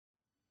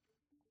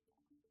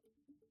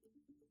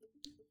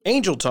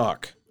Angel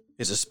Talk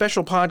is a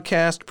special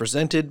podcast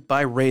presented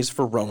by Raise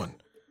for Rowan,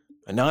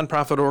 a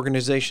nonprofit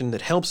organization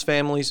that helps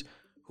families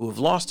who have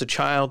lost a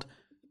child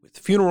with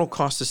funeral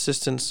cost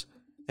assistance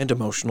and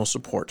emotional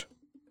support.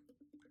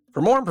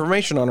 For more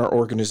information on our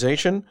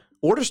organization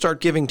or to start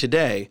giving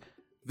today,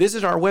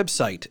 visit our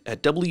website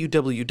at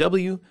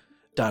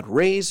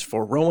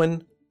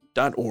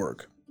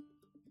www.raiseforrowan.org.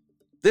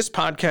 This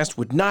podcast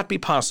would not be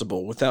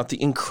possible without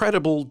the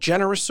incredible,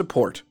 generous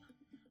support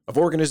of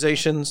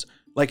organizations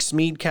like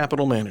Smead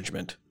Capital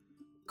Management,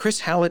 Chris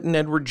Hallett and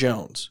Edward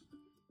Jones,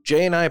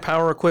 J&I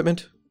Power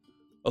Equipment,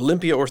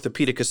 Olympia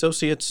Orthopedic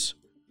Associates,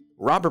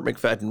 Robert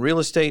McFadden Real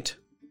Estate,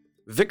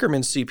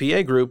 Vickerman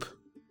CPA Group,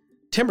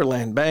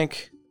 Timberland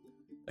Bank,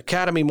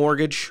 Academy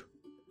Mortgage,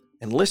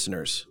 and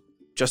listeners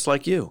just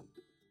like you.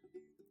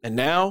 And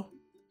now,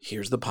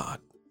 here's the pod.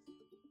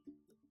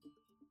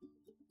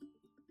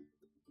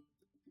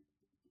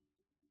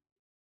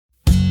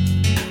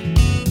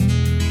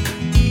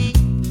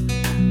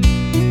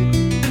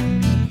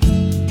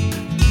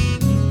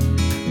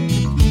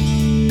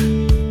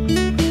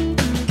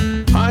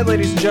 Hi,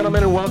 ladies and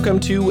gentlemen, and welcome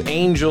to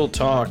Angel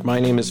Talk.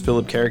 My name is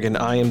Philip Kerrigan.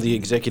 I am the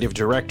Executive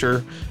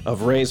Director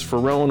of Raise for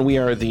Rowan. We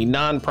are the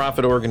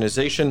nonprofit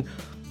organization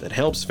that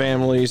helps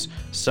families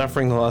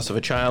suffering the loss of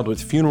a child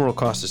with funeral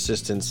cost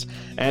assistance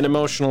and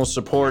emotional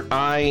support.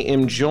 I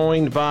am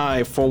joined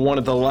by, for one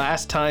of the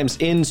last times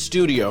in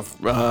studio,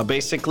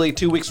 basically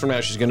 2 weeks from now,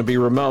 she's going to be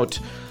remote.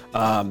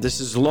 This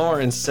is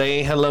Lauren.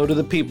 Say hello to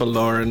the people,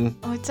 Lauren.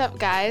 What's up,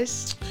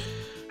 guys?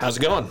 How's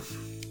it going?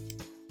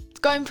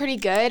 Going pretty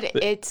good.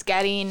 It's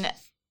getting,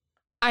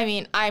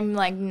 I'm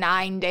like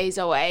 9 days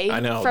away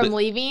from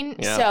leaving.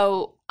 Yeah.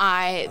 So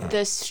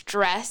the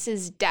stress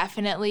is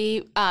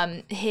definitely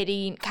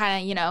hitting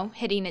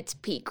its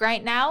peak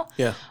right now.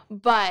 Yeah.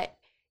 But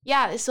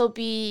yeah, this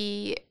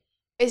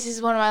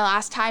is one of my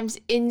last times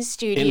in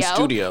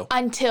studio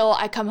until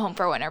I come home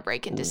for winter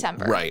break in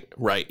December.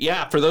 Right.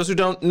 Yeah. For those who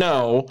don't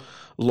know,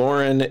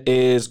 Lauren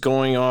is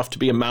going off to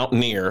be a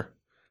mountaineer.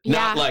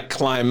 Not like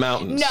climb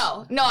mountains.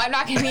 No, I'm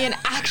not going to be an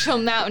actual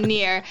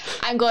mountaineer.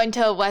 I'm going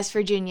to West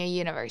Virginia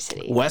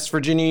University. West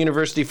Virginia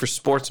University for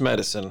sports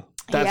medicine.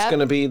 That's going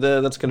to be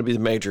the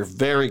major.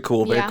 Very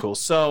cool, very cool.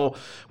 So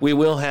we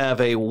will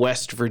have a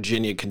West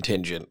Virginia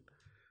contingent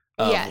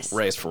of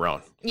Raise for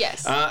Rowan.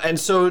 Yes. And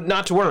so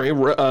not to worry,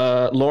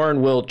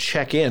 Lauren will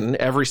check in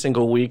every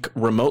single week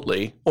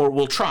remotely, or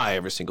we'll try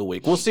every single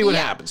week. We'll see what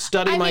happens.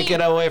 Study might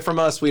get away from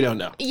us. We don't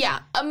know. Yeah.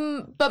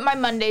 But my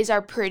Mondays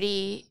are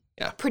pretty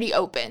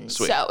open.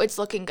 Sweet. So it's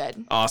looking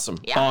good. Awesome.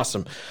 Yeah.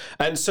 Awesome.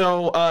 And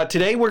so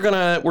today we're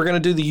gonna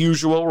do the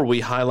usual where we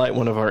highlight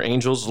one of our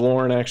angels.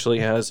 Lauren actually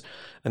has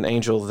an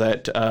angel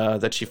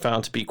that she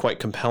found to be quite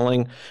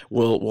compelling.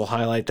 We'll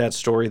highlight that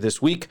story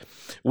this week.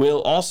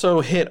 We'll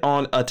also hit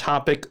on a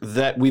topic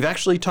that we've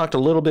actually talked a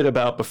little bit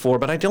about before,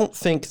 but I don't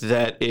think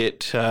that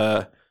it's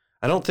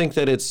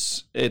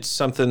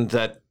something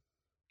that,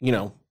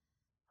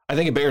 I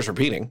think it bears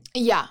repeating.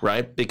 Yeah.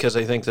 Right? Because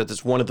I think that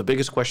it's one of the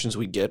biggest questions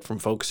we get from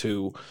folks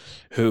who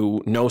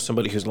know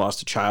somebody who's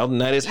lost a child,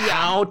 and that is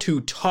how to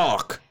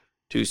talk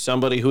to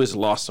somebody who has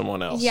lost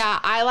someone else. Yeah,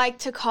 I like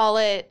to call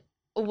it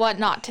What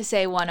Not to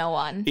Say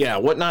 101. Yeah,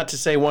 What Not to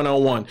Say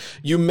 101.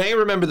 You may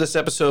remember this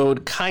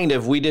episode, kind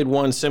of. We did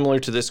one similar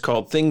to this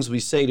called Things We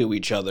Say to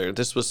Each Other.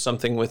 This was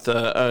something with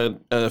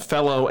a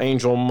fellow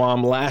angel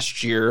mom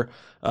last year,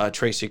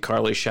 Tracy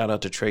Carley. Shout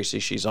out to Tracy.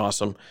 She's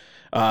awesome.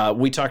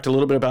 We talked a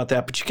little bit about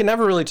that, but you can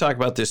never really talk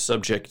about this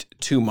subject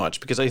too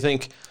much because I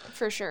think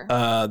for sure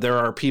there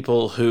are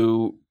people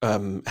who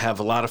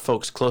have a lot of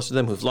folks close to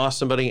them who've lost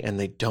somebody and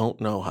they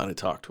don't know how to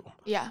talk to them.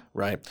 Yeah.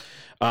 Right.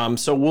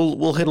 So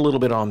we'll hit a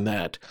little bit on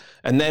that.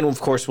 And then, of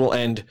course, we'll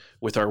end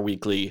with our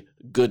weekly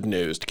good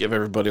news to give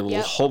everybody a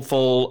little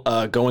hopeful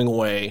going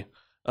away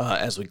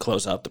as we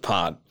close out the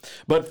pod.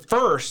 But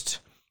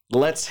first,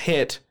 let's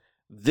hit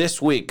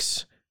this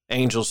week's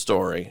angel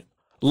story.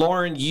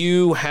 Lauren,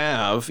 you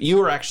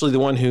are actually the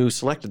one who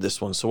selected this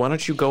one, so why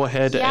don't you go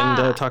ahead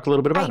and talk a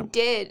little bit about it? I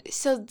did.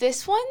 So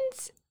this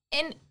one's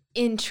an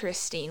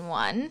interesting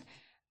one.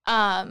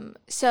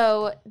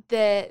 So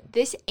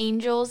this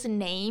angel's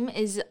name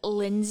is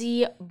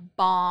Lindsay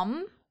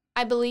Baum,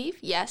 I believe.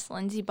 Yes,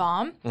 Lindsay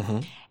Baum. Mm-hmm.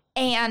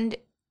 And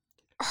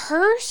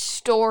her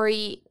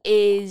story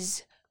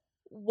is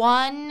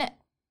one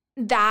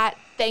that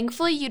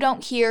thankfully you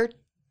don't hear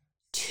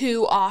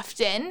too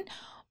often.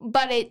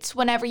 But it's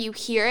whenever you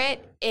hear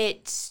it,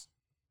 it's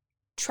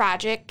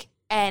tragic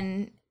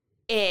and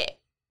it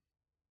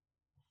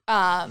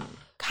kind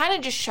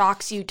of just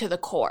shocks you to the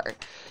core.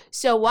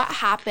 So what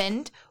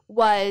happened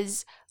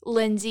was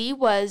Lindsay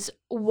was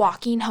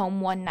walking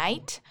home one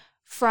night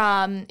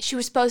she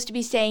was supposed to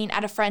be staying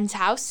at a friend's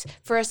house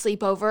for a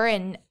sleepover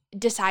and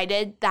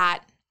decided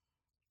that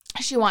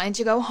she wanted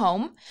to go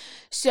home.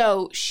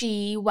 So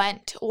she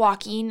went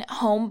walking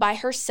home by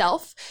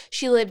herself.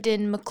 She lived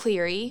in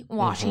McCleary,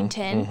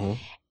 Washington,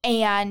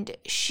 and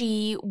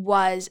she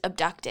was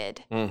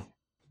abducted.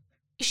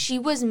 She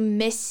was a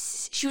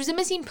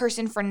missing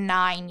person for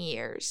 9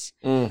 years.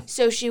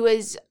 So she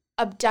was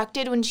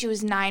abducted when she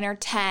was 9 or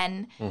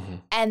 10. Mm-hmm.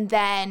 And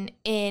then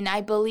in,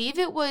 I believe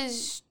it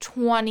was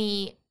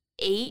 2018,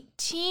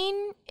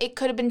 it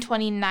could have been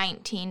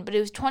 2019, but it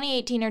was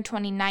 2018 or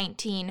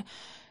 2019,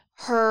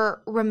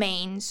 her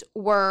remains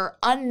were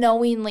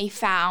unknowingly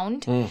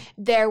found.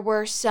 There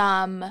were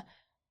some,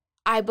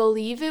 I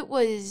believe it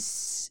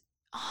was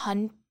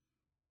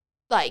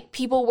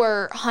people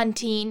were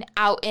hunting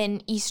out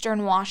in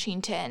eastern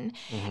Washington,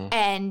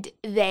 and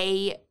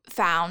they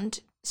found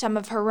some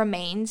of her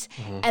remains,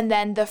 and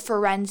then the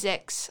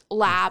forensics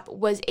lab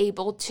was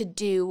able to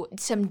do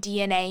some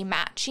DNA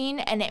matching,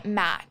 and it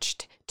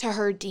matched to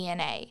her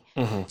DNA.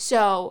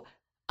 So,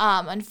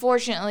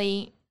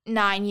 unfortunately,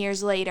 9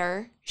 years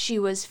later, she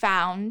was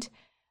found,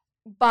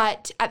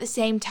 but at the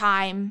same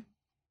time,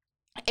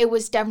 it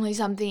was definitely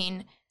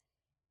something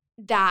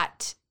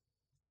that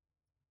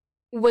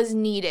was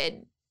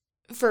needed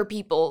for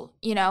people.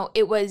 You know,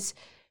 it was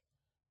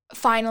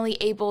finally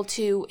able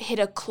to hit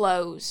a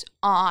close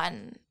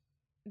on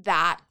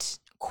that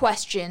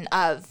question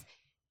of,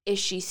 is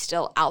she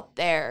still out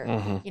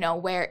there? You know,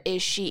 where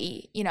is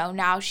she? You know,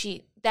 now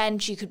she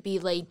could be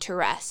laid to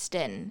rest.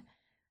 And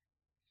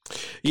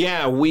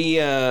yeah, we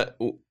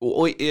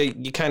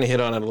you kind of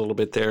hit on it a little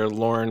bit there,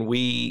 Lauren.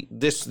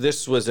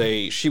 This was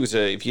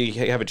if you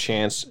have a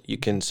chance, you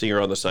can see her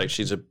on the site.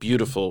 She's a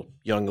beautiful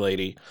young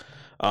lady.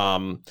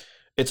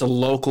 It's a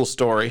local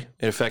story.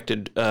 It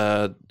affected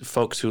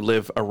folks who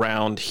live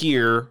around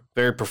here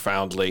very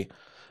profoundly.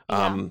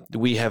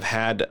 We have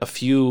had a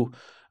few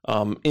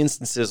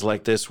instances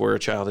like this where a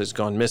child has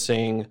gone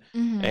missing,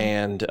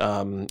 and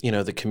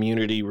the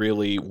community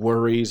really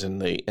worries,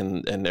 and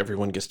and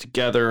everyone gets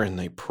together and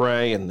they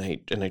pray and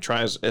they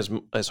try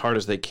as hard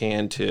as they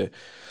can to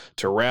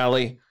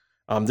rally.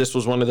 This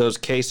was one of those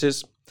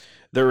cases.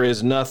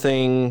 There's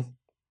nothing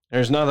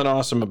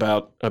awesome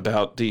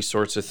about these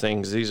sorts of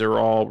things. They were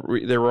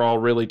all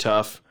really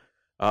tough.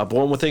 But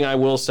one thing I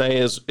will say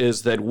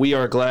is that we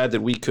are glad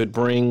that we could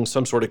bring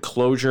some sort of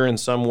closure in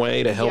some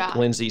way to help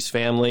Lindsay's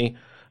family.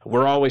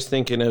 We're always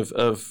thinking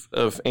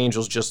of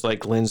angels just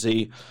like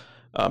Lindsay.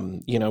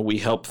 We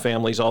help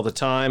families all the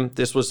time.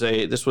 This was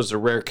a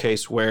rare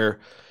case where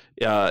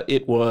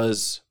it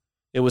was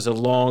a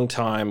long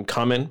time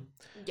coming.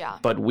 Yeah.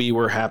 But we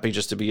were happy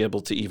just to be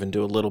able to even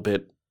do a little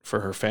bit for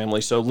her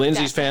family. So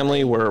Lindsay's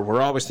family,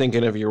 we're always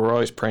thinking of you. We're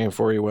always praying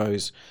for you.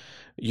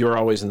 You're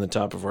always in the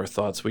top of our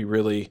thoughts. We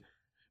really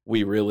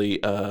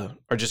are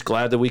just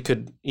glad that we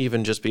could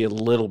even just be a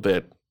little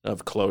bit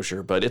of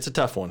closure, but it's a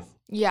tough one.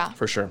 Yeah,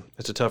 for sure.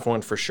 It's a tough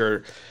one for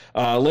sure.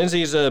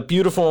 Lindsay is a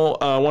beautiful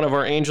one of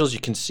our angels. You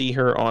can see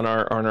her on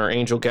our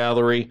angel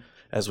gallery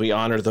as we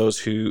honor those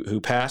who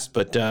passed.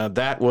 But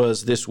that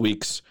was this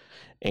week's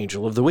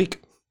Angel of the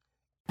Week.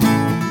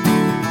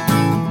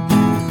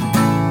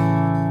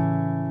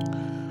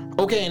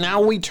 Okay,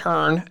 now we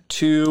turn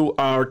to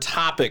our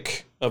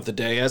topic of the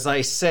day. As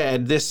I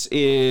said, this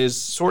is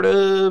sort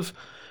of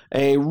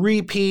a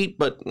repeat,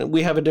 but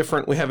we have a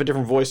different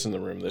voice in the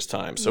room this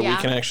time, so we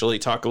can actually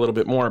talk a little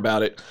bit more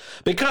about it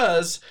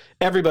because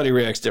everybody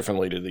reacts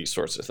differently to these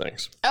sorts of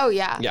things. Oh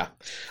yeah, yeah.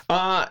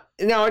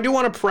 Now I do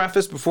want to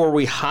preface before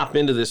we hop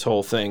into this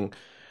whole thing,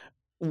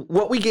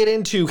 what we get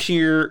into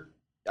here.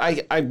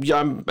 I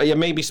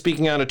may be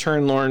speaking out of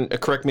turn, Lauren.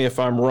 Correct me if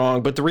I'm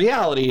wrong, but the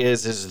reality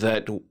is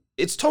that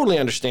it's totally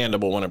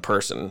understandable when a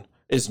person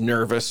is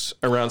nervous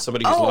around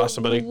somebody who's lost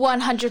somebody.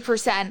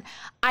 100%.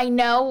 I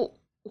know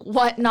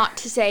what not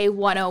to say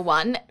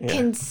 101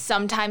 can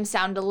sometimes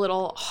sound a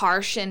little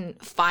harsh and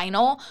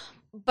final,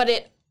 but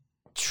it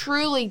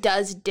truly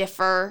does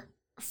differ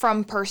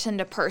from person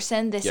to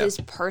person. This is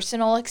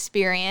personal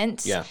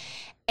experience. Yeah.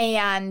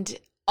 And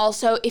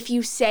also, if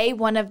you say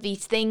one of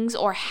these things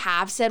or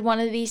have said one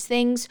of these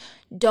things,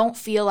 don't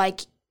feel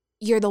like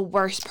you're the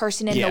worst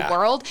person in the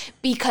world,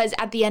 because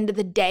at the end of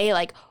the day,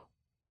 like,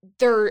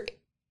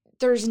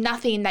 there's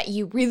nothing that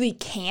you really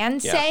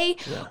can say,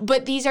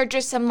 but these are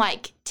just some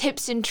like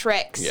tips and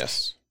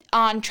tricks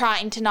on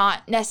trying to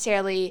not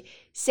necessarily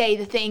say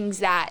the things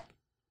that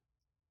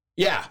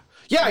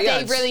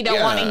they really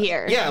don't want to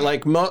hear. Yeah,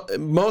 like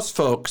most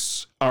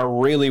folks are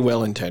really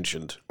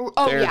well-intentioned.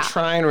 They're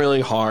trying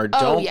really hard.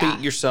 Don't beat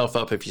yourself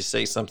up if you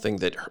say something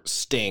that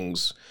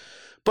stings.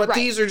 But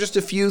these are just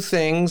a few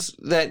things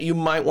that you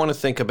might want to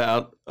think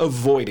about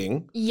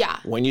avoiding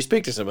when you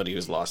speak to somebody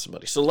who's lost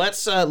somebody. So let's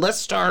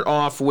start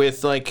off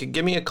with, like,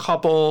 give me a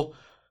couple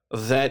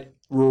that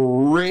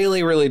were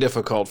really, really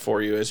difficult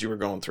for you as you were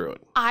going through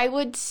it. I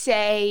would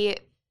say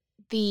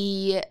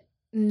the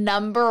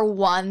number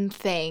one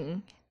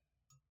thing,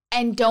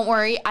 and don't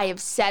worry, I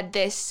said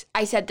this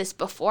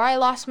before I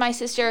lost my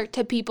sister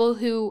to people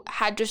who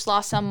had just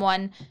lost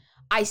someone.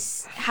 I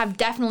have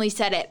definitely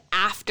said it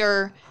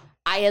after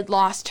I had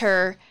lost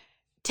her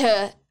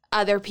to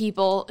other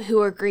people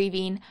who are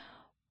grieving,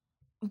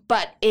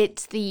 but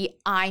it's the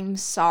I'm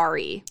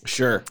sorry.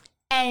 Sure.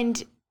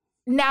 And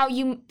now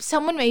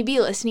someone may be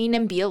listening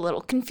and be a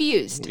little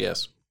confused.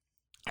 Yes.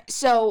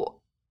 So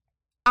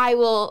I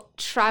will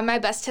try my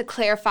best to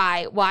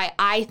clarify why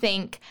I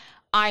think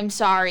I'm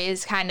sorry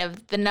is kind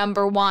of the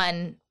number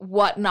one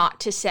what not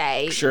to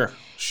say. Sure.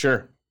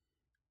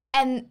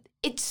 And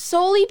it's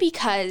solely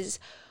because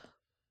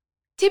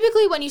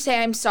typically when you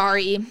say I'm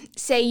sorry,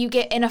 say you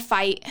get in a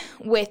fight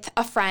with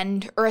a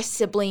friend or a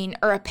sibling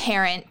or a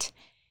parent,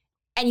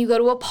 and you go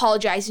to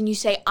apologize and you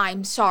say,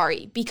 I'm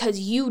sorry because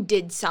you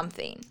did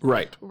something.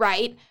 Right.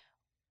 Right?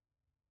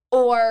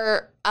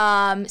 Or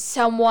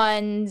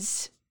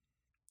someone's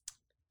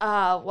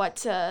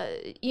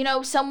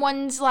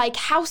someone's like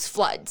house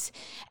floods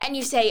and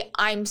you say,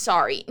 I'm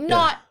sorry.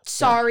 Not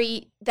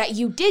sorry that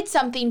you did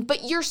something,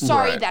 but you're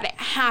sorry that it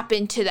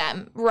happened to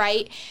them,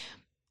 right?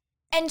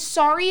 And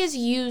sorry is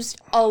used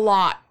a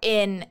lot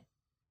in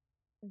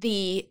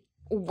the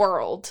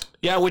world.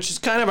 Yeah, which is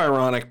kind of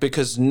ironic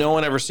because no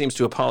one ever seems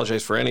to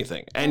apologize for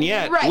anything. And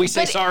yet we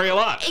say sorry a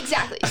lot.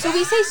 Exactly. So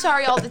we say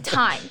sorry all the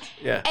time.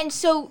 Yeah. And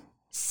so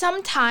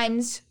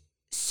sometimes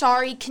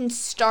sorry can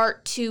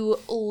start to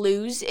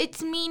lose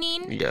its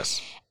meaning.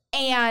 Yes.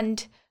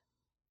 And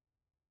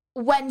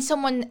when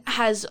someone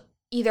has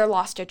either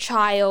lost a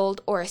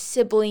child or a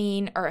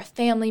sibling or a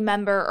family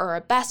member or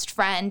a best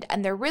friend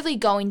and they're really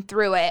going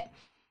through it,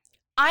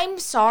 I'm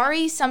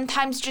sorry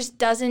sometimes just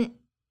doesn't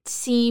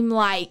seem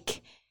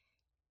like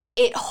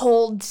it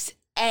holds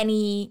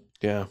any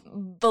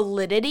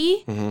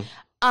validity.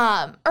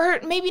 Mm-hmm. Or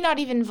maybe not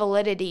even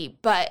validity,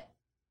 but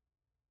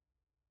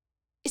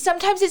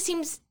sometimes it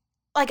seems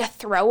like a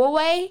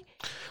throwaway.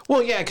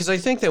 Well, yeah, because I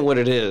think that what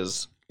it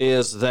is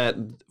that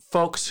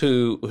folks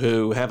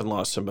who haven't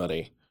lost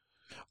somebody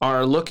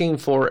are looking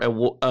for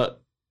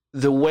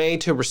the way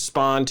to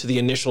respond to the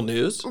initial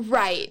news.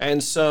 Right.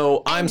 And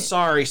so I'm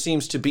sorry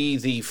seems to be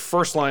the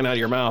first line out of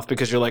your mouth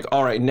because you're like,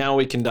 all right, now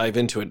we can dive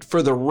into it.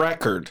 For the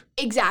record.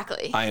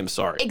 Exactly. I am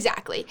sorry.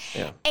 Exactly.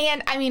 Yeah.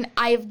 And I mean,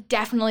 I've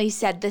definitely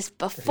said this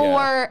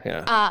before.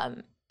 Yeah.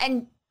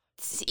 And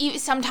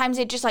sometimes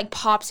it just like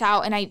pops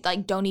out and I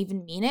like don't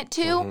even mean it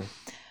to. Mm-hmm.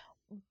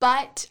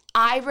 But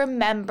I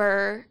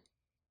remember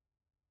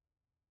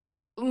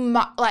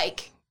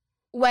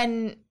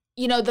when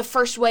the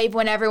first wave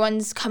when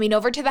everyone's coming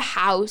over to the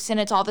house and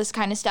it's all this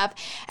kind of stuff.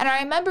 And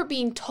I remember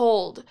being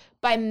told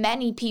by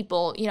many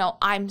people,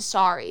 I'm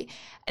sorry.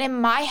 And in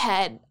my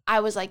head, I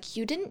was like,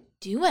 you didn't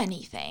do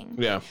anything.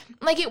 Yeah.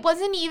 Like it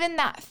wasn't even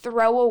that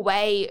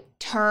throwaway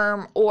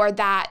term or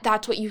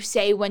that's what you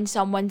say when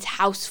someone's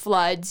house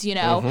floods,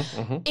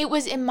 Mm-hmm. It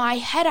was in my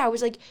head. I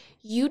was like,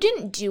 you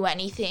didn't do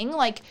anything.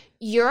 Like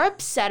you're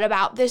upset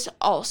about this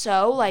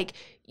also. Like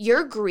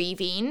you're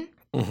grieving.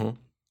 Mm-hmm.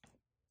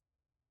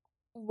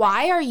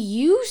 Why are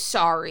you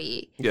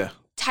sorry? Yeah.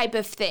 Type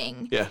of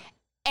thing. Yeah.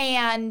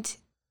 And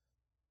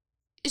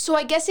so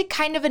I guess it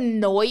kind of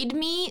annoyed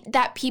me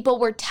that people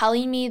were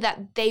telling me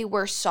that they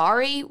were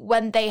sorry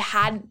when they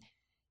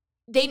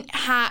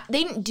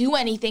didn't do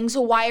anything.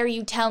 So why are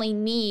you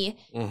telling me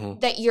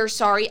that you're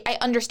sorry? I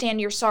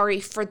understand you're sorry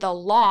for the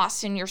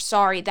loss and you're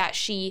sorry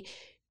that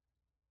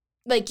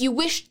you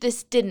wish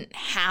this didn't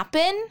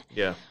happen.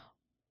 Yeah.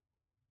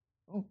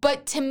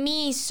 But to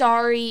me,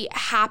 sorry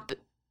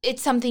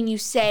it's something you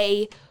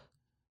say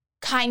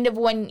kind of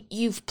when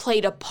you've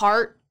played a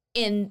part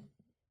in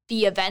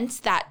the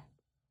events that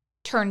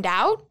turned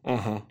out.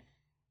 Mm-hmm.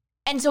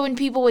 And so when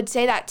people would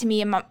say that to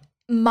me in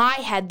my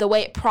head, the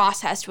way it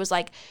processed was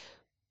like,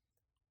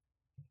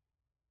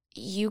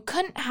 you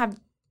couldn't have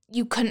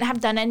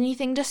done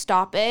anything to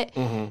stop it.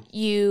 Mm-hmm.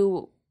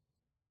 You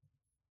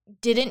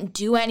didn't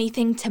do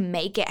anything to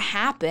make it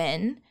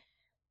happen.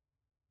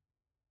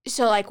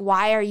 So like,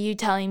 why are you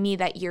telling me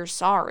that you're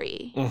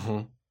sorry? Mm-hmm.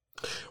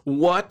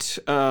 What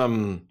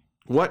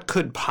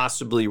could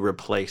possibly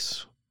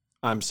replace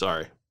I'm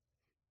sorry?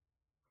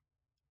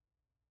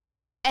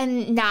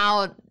 And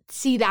now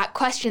see that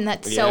question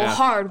that's so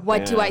hard.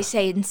 What do I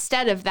say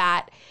instead of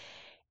that?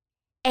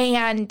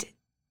 And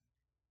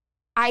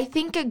I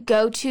think a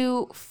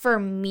go-to for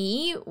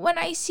me when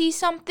I see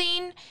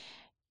something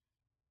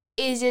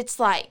is it's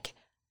like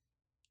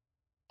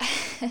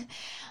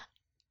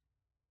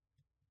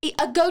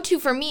a go-to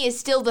for me is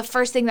still the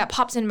first thing that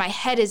pops in my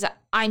head is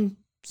I'm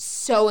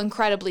so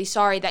incredibly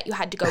sorry that you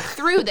had to go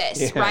through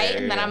this, right?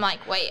 And then I'm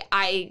like, wait,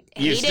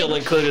 you still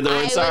included the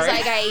word sorry? I was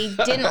like, I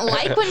didn't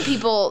like when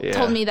people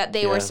told me that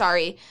they were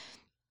sorry.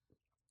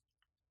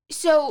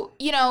 So,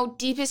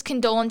 deepest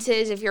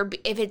condolences if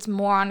it's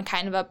more on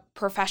kind of a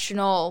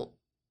professional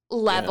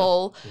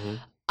level.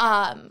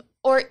 Yeah.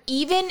 Or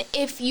even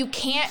if you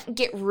can't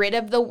get rid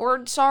of the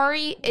word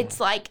sorry, it's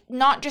like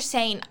not just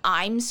saying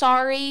I'm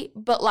sorry,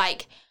 but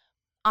like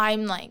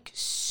I'm like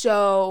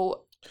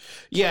so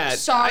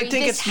sorry. I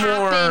think this it's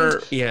happened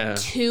more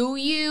to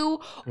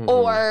you,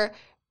 or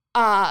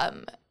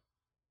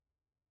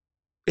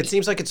it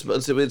seems like it's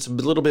a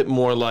little bit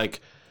more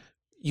like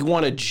you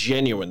want a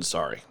genuine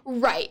sorry,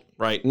 right?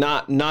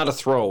 Not a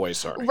throwaway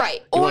sorry, right?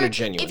 You or want a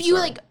genuine. If you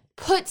sorry. like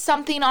put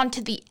something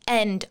onto the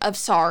end of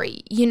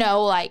sorry,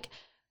 like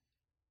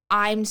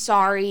I'm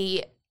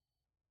sorry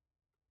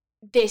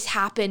this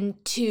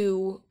happened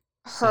to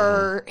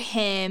her,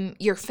 him,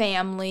 your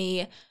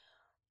family.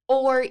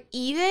 Or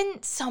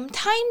even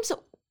sometimes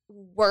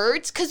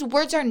words, because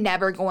words are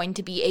never going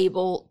to be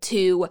able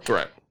to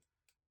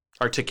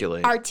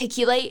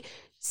articulate.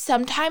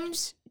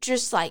 Sometimes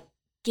just like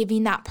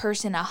giving that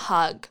person a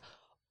hug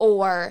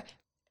or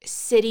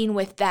sitting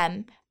with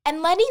them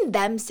and letting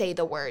them say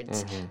the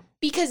words,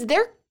 because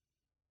they're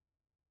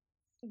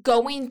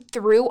going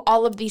through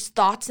all of these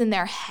thoughts in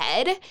their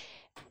head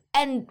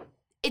and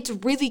it's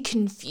really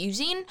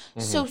confusing.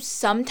 So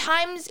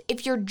sometimes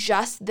if you're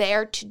just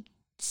there to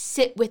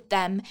sit with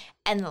them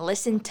and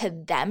listen to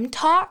them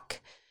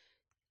talk,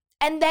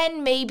 and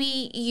then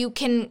maybe you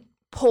can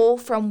pull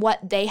from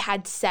what they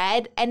had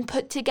said and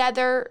put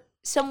together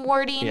some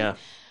wording.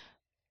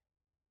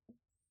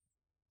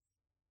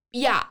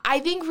 Yeah, I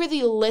think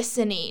really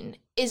listening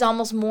is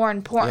almost more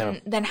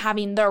important than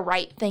having the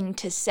right thing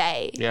to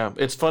say. Yeah,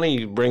 it's funny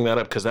you bring that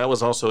up because that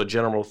was also a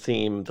general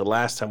theme the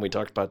last time we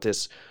talked about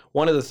this.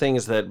 One of the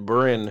things that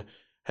Bryn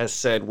has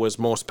said was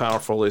most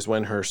powerful is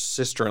when her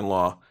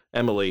sister-in-law,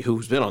 Emily,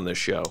 who's been on this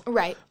show,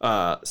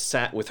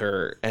 sat with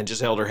her and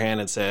just held her hand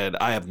and said,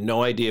 I have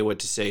no idea what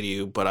to say to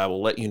you, but I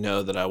will let you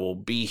know that I will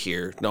be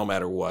here no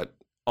matter what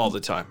all the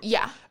time.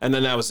 Yeah. And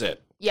then that was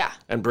it. Yeah.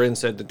 And Bryn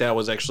said that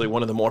was actually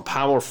one of the more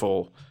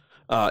powerful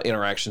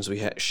interactions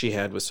she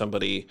had with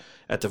somebody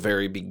at the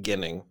very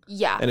beginning.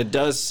 Yeah. And it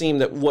does seem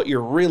that what you're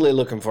really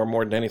looking for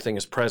more than anything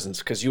is presence,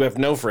 because you have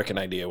no freaking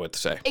idea what to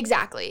say.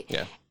 Exactly.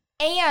 Yeah.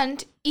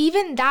 And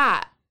even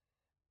that,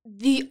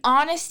 the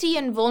honesty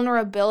and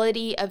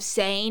vulnerability of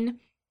saying,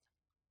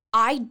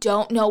 I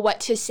don't know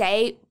what to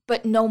say,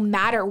 but no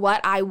matter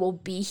what, I will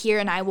be here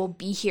and I will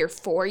be here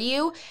for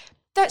you,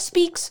 that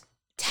speaks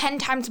 10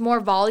 times more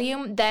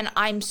volume than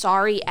I'm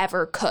sorry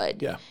ever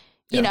could. Yeah.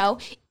 You know,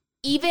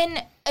 even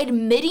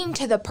admitting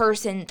to the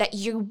person that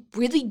you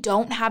really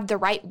don't have the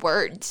right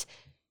words,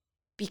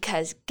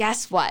 because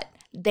guess what?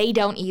 They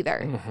don't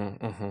either.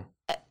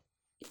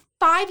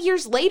 5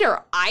 years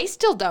later, I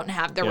still don't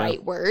have the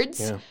right words.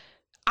 Yeah.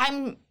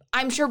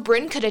 I'm sure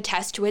Bryn could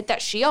attest to it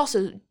that she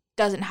also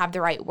doesn't have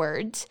the right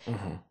words.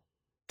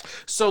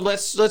 So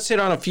let's hit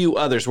on a few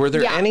others. Were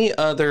there any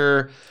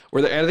other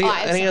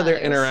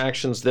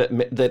interactions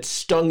that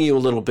stung you a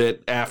little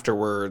bit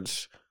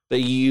afterwards that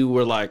you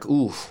were like,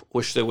 ooh,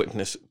 wish they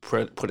wouldn't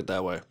put it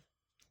that way?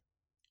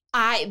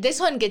 This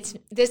one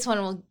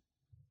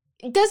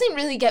it doesn't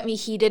really get me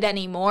heated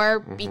anymore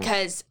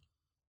because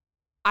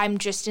I'm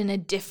just in a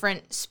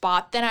different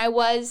spot than I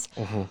was.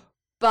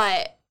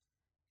 But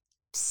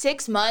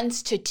 6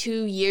 months to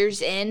 2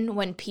 years in,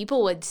 when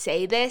people would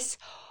say this,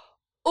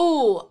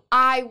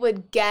 I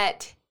would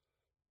get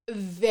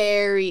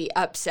very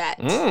upset.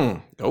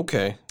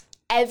 Okay.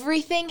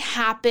 Everything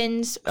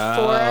happens for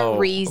a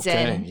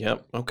reason. Okay.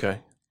 Yep. Okay.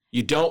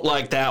 You don't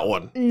like that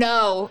one.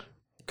 No.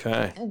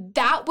 Okay.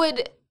 That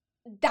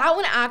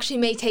one actually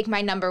may take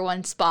my number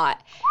one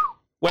spot.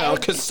 Well,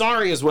 because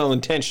sorry is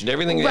well-intentioned.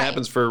 Everything that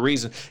happens for a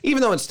reason,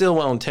 even though it's still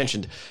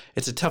well-intentioned,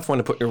 it's a tough one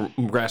to put your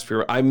grasp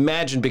your. I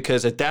imagine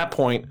because at that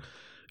point,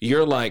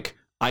 you're like,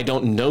 I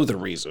don't know the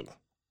reason.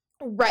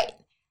 Right.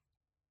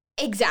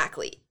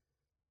 Exactly.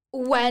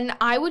 When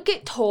I would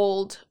get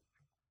told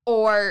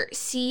or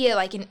see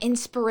like an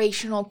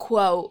inspirational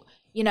quote,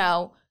 you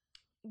know,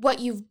 what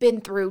you've been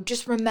through,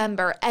 just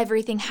remember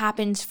everything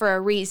happens for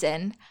a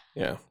reason.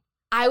 Yeah.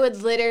 I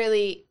would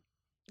literally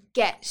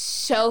get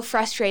so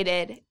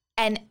frustrated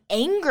and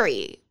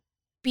angry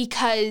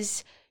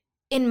because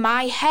in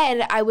my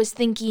head, I was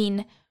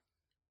thinking,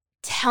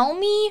 tell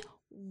me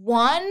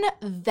one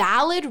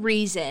valid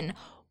reason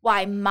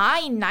why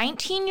my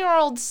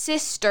 19-year-old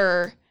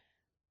sister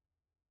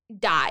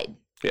died.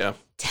 Yeah.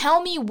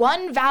 Tell me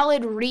one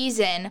valid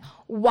reason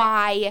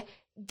why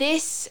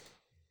this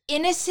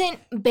innocent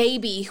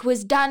baby who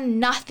has done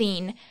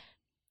nothing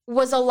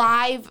was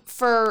alive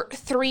for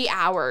 3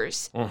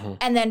 hours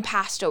and then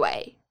passed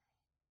away.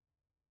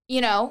 You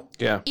know?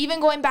 Yeah.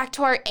 Even going back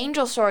to our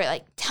Angel story,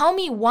 like, tell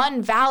me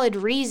one valid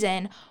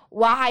reason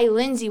why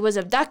Lindsay was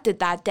abducted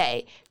that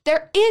day.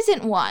 There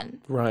isn't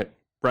one. Right.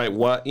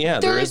 What? Yeah,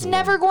 there is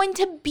never going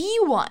to be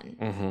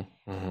one.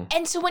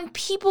 And so when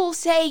people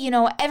say, you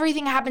know,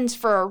 everything happens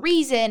for a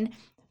reason,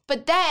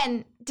 but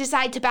then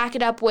decide to back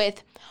it up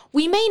with,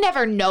 we may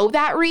never know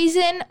that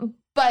reason,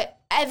 but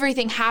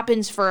everything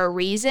happens for a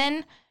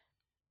reason.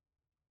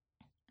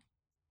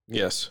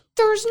 Yes.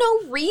 There's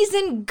no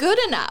reason good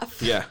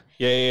enough. Yeah.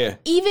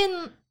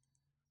 Even,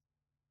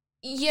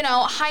 you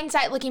know,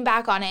 hindsight looking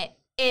back on it,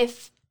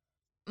 if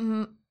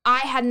I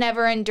had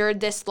never endured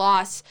this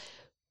loss,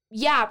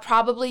 yeah,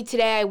 probably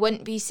today I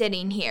wouldn't be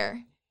sitting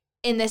here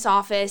in this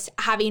office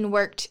having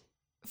worked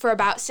for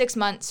about 6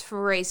 months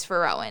for Race for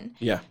Rowan.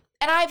 Yeah.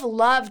 And I've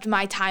loved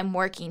my time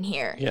working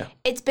here. Yeah.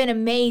 It's been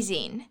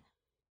amazing.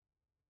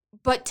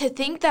 But to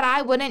think that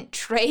I wouldn't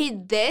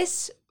trade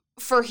this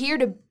for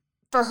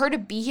her to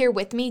be here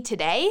with me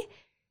today,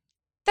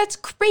 that's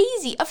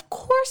crazy. Of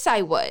course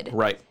I would.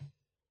 Right.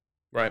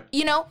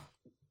 You know,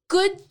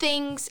 good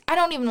things, I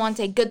don't even want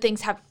to say good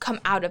things have come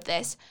out of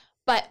this,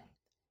 but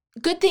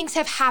good things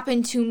have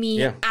happened to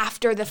me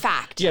after the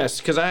fact.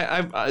 Yes, because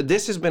I've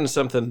this has been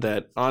something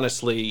that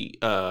honestly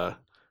I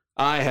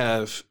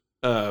have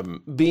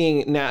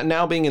being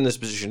in this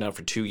position now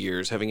for 2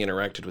 years, having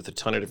interacted with a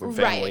ton of different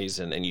families,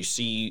 and you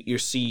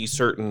see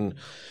certain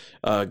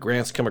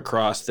grants come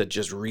across that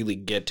just really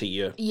get to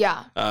you.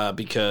 Yeah.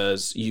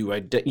 Because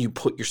you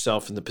put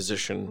yourself in the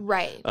position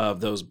of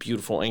those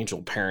beautiful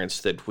angel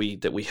parents that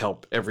we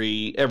help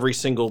every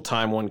single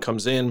time one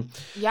comes in.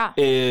 Yeah.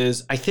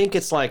 I think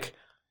it's like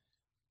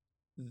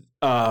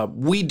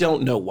we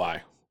don't know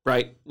why,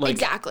 right? Like,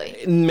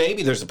 exactly.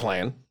 Maybe there's a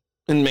plan,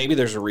 and maybe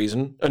there's a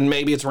reason, and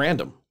maybe it's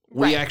random.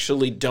 We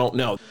actually don't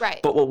know. Right.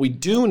 But what we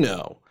do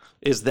know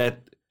is that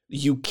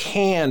you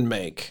can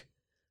make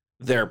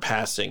their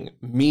passing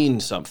mean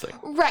something.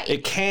 Right.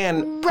 It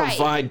can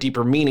provide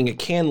deeper meaning. It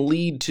can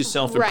lead to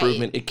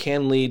self-improvement. It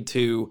can lead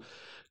to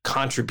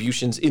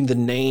contributions in the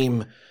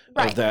name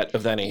of that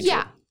angel.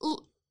 Yeah.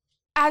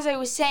 As I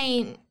was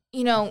saying,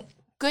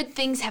 good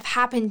things have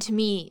happened to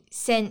me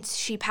since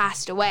she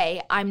passed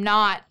away. I'm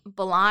not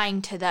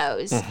blind to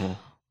those. Mm-hmm.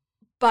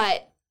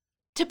 But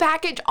to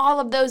package all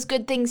of those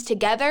good things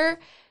together,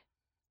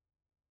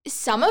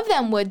 some of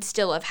them would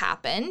still have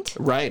happened.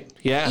 Right.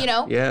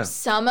 Yeah.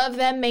 Some of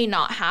them may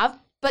not have,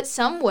 but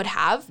some would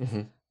have.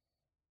 Mm-hmm.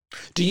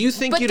 Do you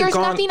think you'd have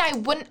gone... But there's nothing I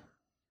wouldn't,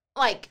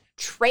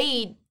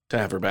 trade... To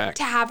have her back.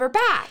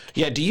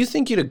 Yeah, do you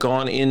think you'd have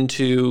gone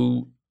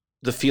into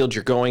the field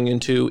you're going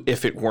into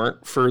if it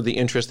weren't for the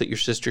interest that your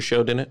sister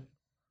showed in it?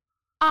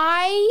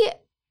 I'm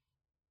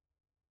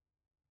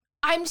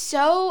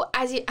so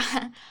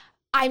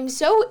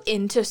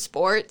into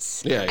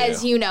sports.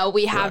 As you know,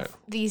 we have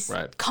these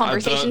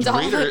conversations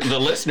all the time. The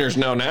listeners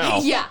know now.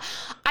 Yeah.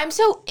 I'm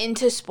so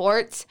into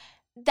sports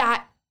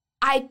that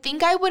I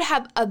think I would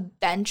have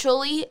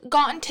eventually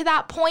gotten to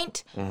that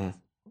point. Mm-hmm.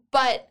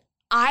 But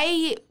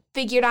I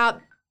figured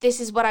out this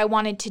is what I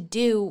wanted to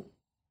do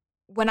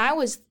when I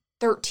was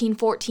 13,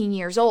 14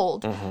 years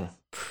old,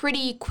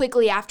 pretty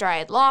quickly after I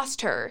had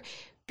lost her,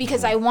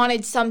 because I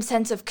wanted some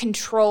sense of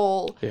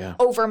control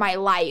over my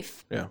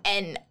life. Yeah.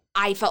 And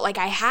I felt like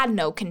I had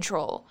no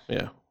control.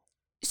 Yeah.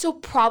 So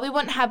probably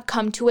wouldn't have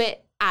come to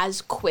it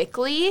as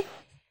quickly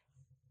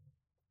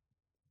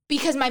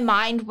because my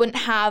mind wouldn't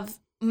have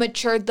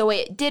matured the way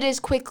it did as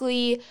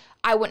quickly.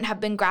 I wouldn't have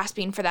been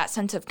grasping for that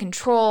sense of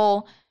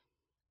control.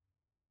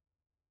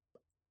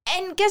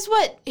 And guess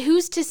what?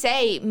 Who's to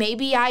say?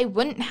 Maybe I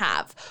wouldn't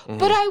have. Mm-hmm.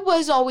 But I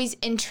was always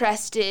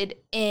interested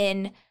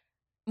in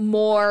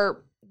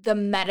more the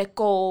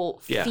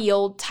medical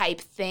field type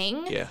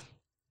thing. Yeah.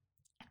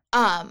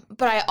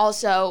 But I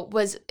also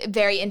was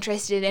very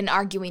interested in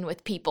arguing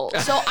with people.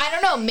 So I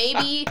don't know,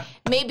 maybe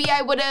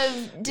I would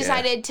have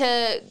decided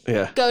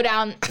to go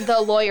down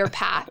the lawyer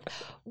path.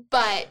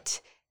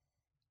 But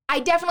I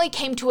definitely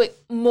came to it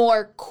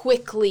more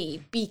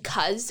quickly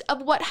because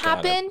of what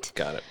happened.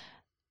 Got it.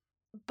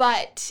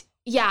 But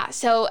yeah,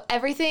 so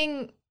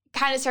everything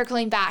kind of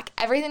circling back,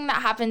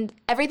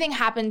 everything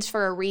happens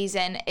for a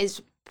reason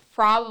is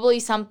probably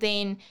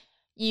something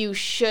you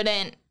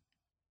shouldn't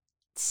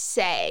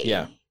say.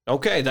 Yeah.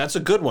 Okay, that's a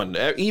good one.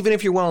 Even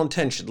if you're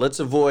well-intentioned, let's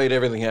avoid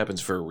everything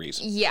happens for a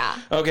reason. Yeah.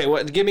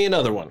 Okay, give me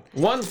another one.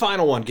 One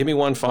final one. Give me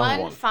one final one.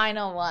 One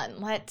final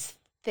one. Let's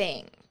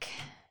think.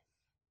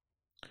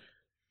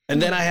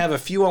 And then I have a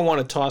few I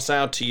want to toss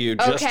out to you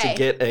just to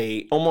get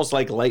a almost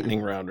like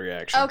lightning round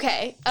reaction.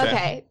 Okay.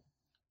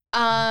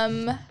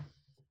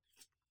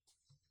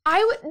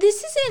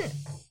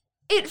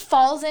 It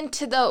falls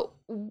into the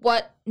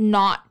what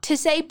not to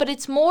say, but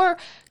it's more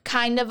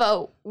kind of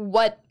a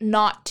what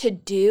not to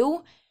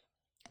do.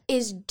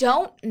 Is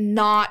don't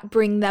not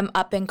bring them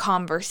up in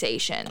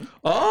conversation.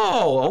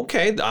 Oh,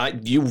 okay.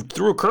 You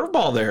threw a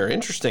curveball there.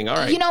 Interesting. All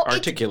right.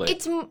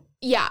 Articulate.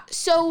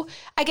 So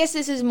I guess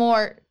this is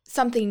more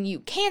something you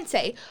can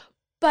say,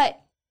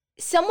 but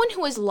someone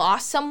who has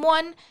lost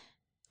someone,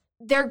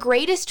 their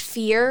greatest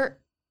fear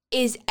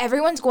is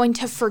everyone's going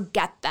to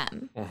forget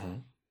them. Mm-hmm.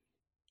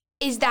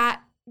 Is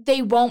that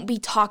they won't be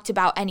talked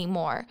about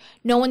anymore.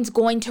 No one's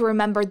going to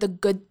remember the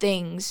good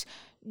things.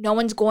 No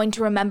one's going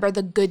to remember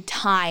the good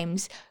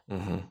times.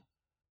 Mm-hmm.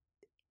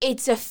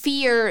 It's a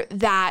fear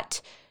that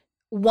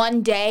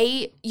one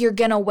day you're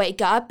going to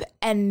wake up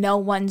and no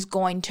one's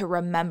going to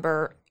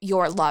remember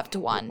your loved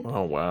one.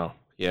 Oh, wow.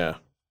 Yeah.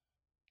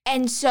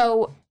 And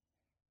so,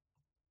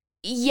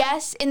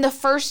 yes, in the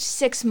first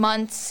 6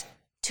 months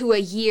to a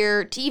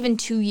year to even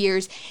 2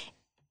 years,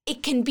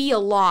 it can be a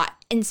lot.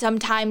 And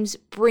sometimes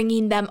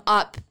bringing them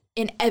up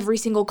in every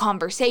single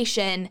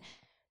conversation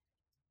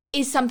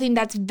is something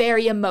that's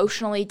very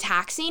emotionally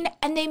taxing,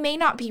 and they may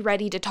not be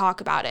ready to talk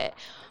about it.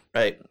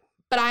 Right.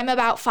 But I'm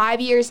about 5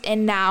 years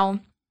in now,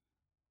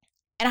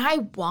 and I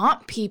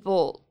want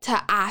people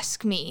to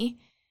ask me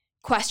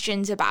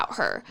questions about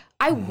her.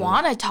 I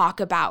want to talk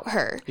about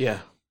her. Yeah.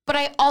 But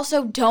I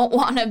also don't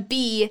want to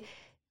be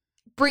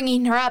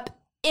bringing her up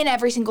in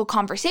every single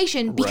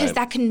conversation because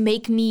that can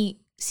make me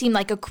seem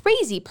like a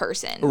crazy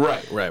person.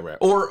 Right.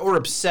 Or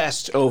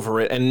obsessed over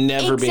it and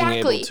never being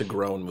able to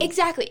grow and move.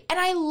 Exactly. And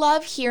I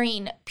love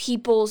hearing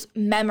people's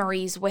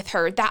memories with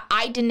her that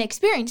I didn't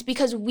experience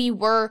because we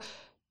were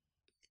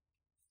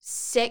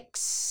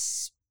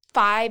 6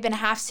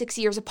 5.5, 6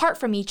 years apart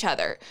from each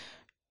other.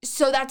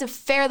 So that's a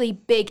fairly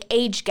big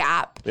age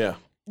gap. Yeah.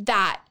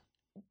 That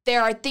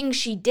there are things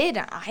she did,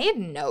 and I had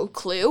no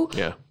clue.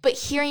 Yeah. But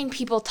hearing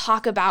people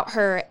talk about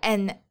her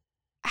and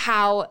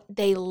how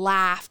they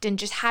laughed and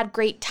just had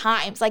great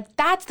times, like,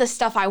 that's the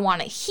stuff I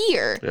want to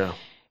hear. Yeah.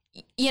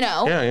 You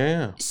know?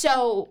 Yeah.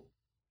 So,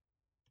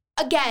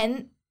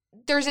 again,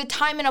 there's a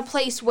time and a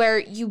place where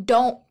you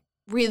don't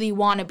really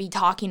want to be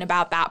talking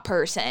about that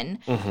person.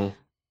 Mm-hmm.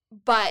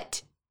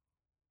 But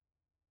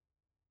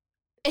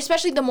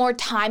especially the more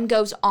time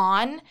goes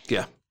on,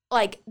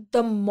 like,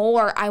 the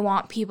more I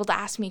want people to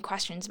ask me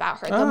questions about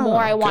her, the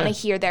more I want to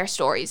hear their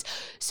stories.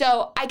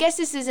 So I guess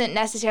this isn't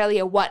necessarily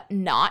a what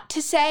not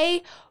to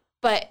say,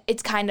 but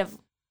it kind of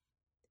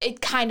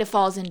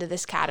falls into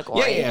this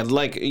category.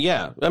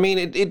 Yeah. I mean,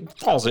 it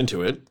falls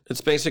into it.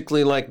 It's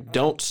basically like,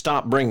 don't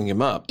stop bringing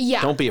him up.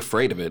 Yeah. Don't be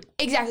afraid of it.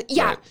 Exactly.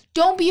 Yeah. Right.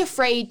 Don't be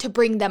afraid to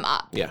bring them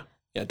up. Yeah.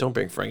 Yeah, don't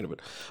be afraid of it.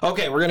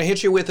 Okay, we're going to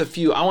hit you with a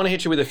few. I want to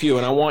hit you with a few,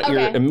 and I want your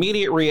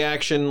immediate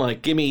reaction.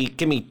 Like, give me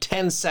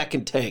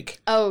 10-second take.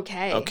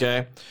 Okay.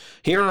 Okay?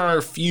 Here are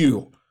a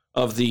few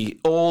of the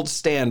old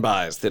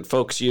standbys that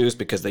folks use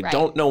because they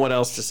don't know what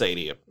else to say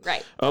to you.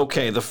 Right.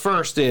 Okay, the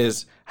first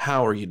is,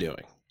 how are you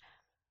doing?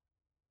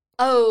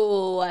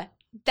 Oh,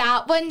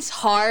 that one's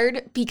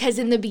hard because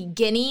in the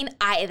beginning,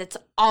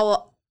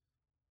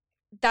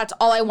 that's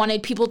all I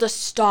wanted people to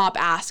stop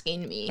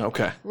asking me.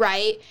 Okay.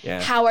 Right?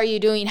 Yeah. How are you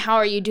doing? How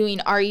are you doing?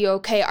 Are you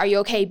okay? Are you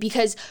okay?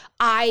 Because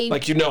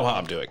like, you know how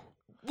I'm doing.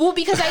 Well,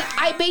 because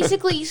I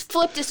basically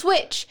flipped a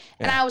switch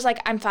and I was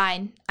like, I'm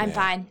fine. I'm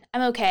fine.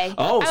 I'm okay.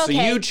 Oh, I'm so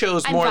okay. you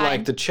chose more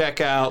like the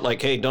checkout,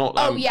 like, hey,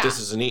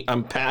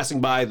 I'm passing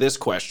by this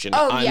question.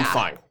 I'm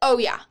fine. Oh,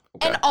 yeah.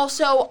 Okay. And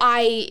also,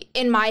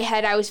 in my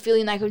head, I was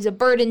feeling like it was a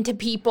burden to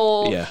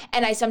people. Yeah.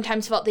 And I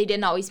sometimes felt they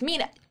didn't always mean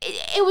it.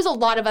 It was a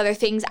lot of other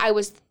things. I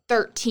was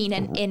 13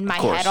 and in my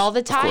head all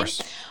the time.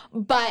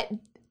 But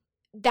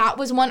that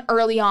was one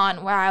early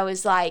on where I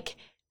was like,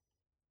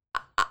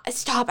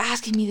 stop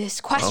asking me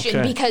this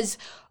question because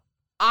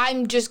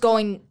I'm just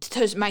going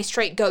to my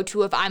straight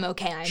go-to of I'm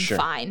okay, I'm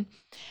fine.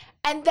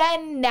 And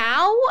then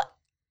now,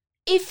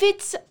 if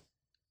it's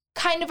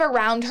kind of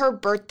around her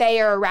birthday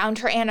or around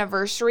her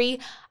anniversary,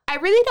 I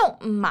really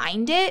don't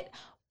mind it.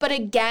 But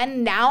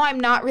again, now I'm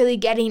not really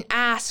getting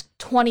asked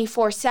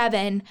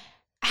 24/7,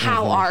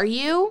 how are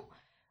you?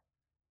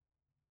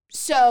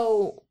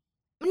 So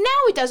now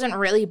it doesn't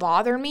really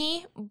bother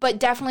me, but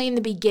definitely in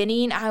the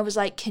beginning, I was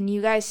like, can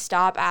you guys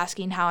stop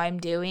asking how I'm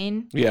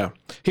doing? Yeah.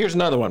 Here's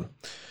another one.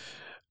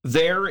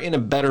 They're in a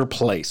better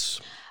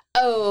place.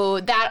 Oh,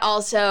 that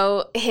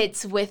also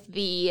hits with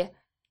the...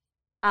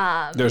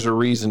 there's a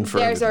reason for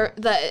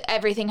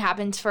everything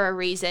happens for a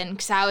reason,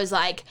 because I was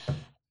like,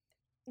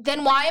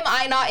 then why am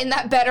I not in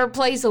that better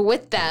place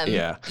with them?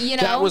 Yeah. You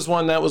know? That was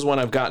one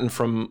I've gotten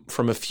from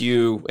a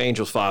few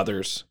angel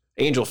fathers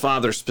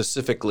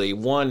specifically.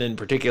 One in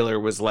particular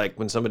was like,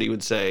 when somebody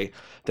would say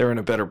they're in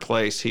a better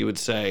place, he would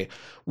say,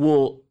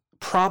 well,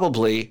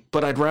 probably,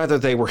 but I'd rather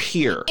they were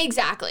here.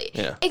 Exactly.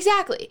 Yeah.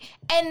 Exactly.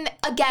 And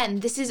again,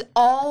 this is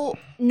all,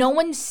 no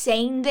one's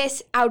saying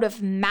this out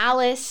of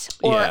malice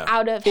or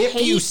out of hate.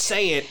 If you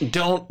say it,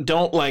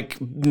 don't like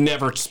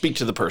never speak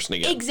to the person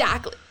again.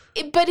 Exactly.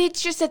 But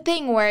it's just a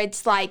thing where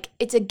it's like,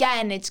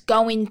 it's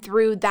going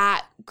through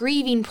that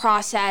grieving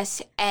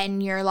process,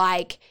 and you're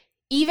like,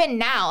 even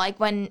now, like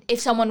if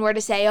someone were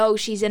to say, oh,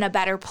 she's in a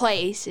better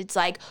place, it's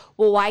like,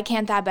 well, why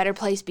can't that better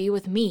place be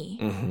with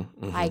me?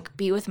 Like,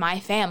 be with my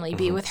family,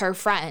 be with her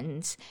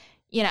friends,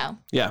 you know?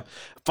 Yeah.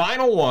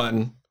 Final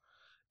one,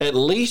 at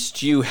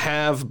least you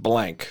have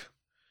blank.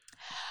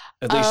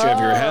 At least you have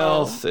your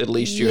health. At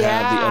least you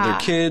have the other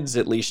kids.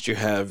 At least you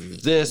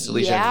have this. At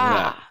least you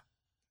have that.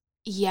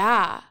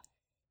 Yeah.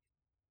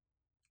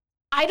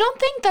 I don't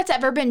think that's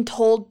ever been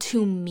told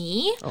to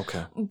me.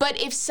 Okay. But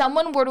if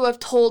someone were to have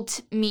told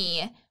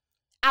me,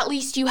 at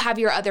least you have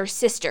your other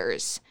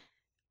sisters,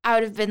 I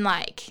would have been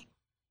like,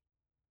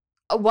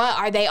 what?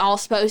 Are they all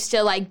supposed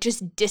to, like,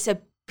 just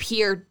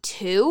disappear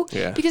too?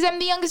 Yeah. Because I'm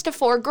the youngest of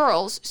 4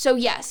 girls. So,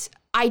 yes,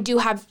 I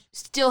do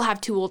still have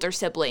 2 older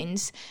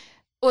siblings.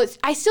 Well,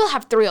 I still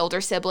have 3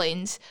 older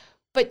siblings,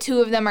 but 2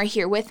 of them are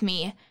here with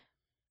me.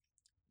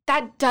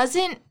 That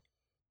doesn't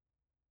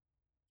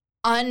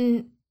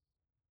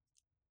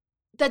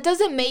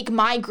make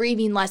my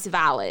grieving less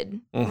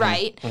valid,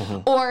 right?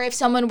 Or if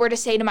someone were to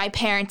say to my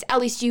parents, at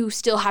least you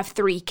still have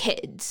 3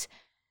 kids.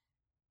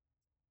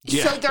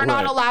 Yeah, so they're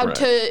not allowed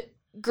to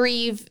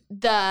grieve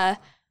the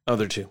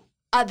other 2.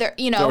 Or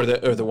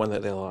the one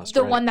that they lost.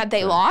 The one that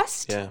they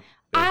lost. Yeah.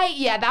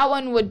 That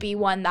one would be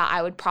one that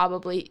I would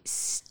probably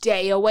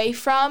stay away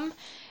from.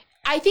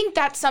 I think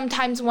that's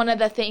sometimes one of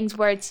the things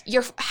where it's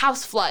your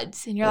house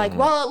floods and you're like,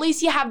 well, at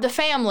least you have the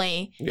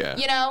family. Yeah.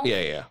 You know?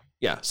 Yeah.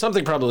 Yeah,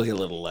 something probably a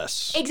little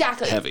less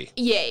heavy.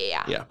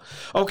 Yeah.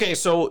 Okay,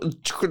 so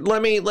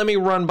let me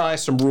run by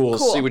some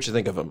rules, see what you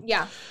think of them.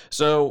 Yeah.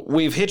 So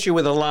we've hit you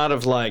with a lot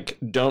of, like,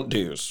 don't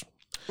do's.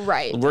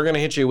 Right. We're going to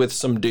hit you with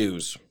some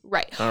do's.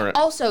 Right. All right.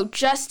 Also,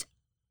 just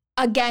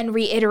again,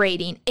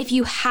 reiterating, if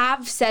you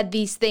have said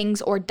these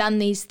things or done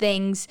these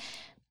things,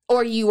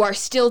 or you are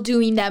still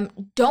doing them,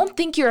 don't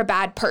think you're a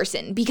bad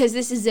person, because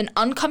this is an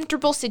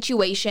uncomfortable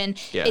situation.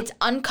 Yeah. It's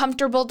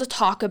uncomfortable to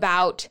talk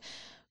about,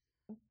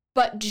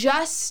 but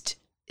just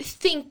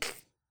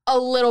think a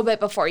little bit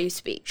before you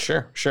speak.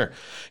 Sure.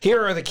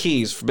 Here are the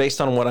keys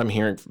based on what I'm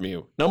hearing from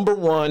you. Number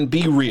one,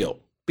 be real.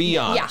 Be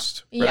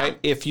honest, right? Yeah.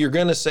 If you're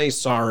going to say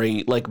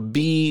sorry, like,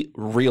 be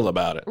real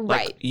about it.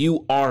 Right. Like,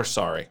 you are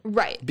sorry.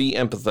 Right. Be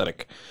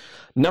empathetic.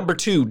 Number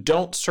two,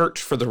 don't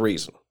search for the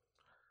reason.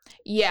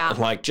 Yeah.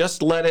 Like,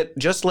 let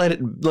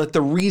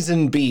the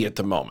reason be at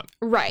the moment.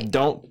 Right.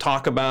 Don't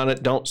talk about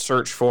it. Don't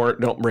search for it.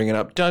 Don't bring it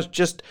up.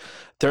 Just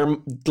they're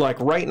like,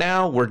 right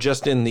now, we're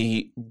just in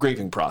the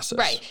grieving process.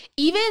 Right.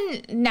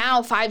 Even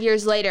now, 5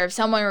 years later, if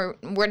someone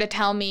were to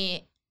tell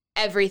me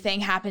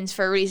everything happens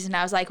for a reason,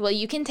 I was like, well,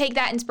 you can take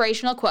that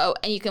inspirational quote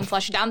and you can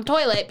flush it down the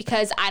toilet,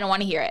 because I don't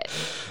want to hear it.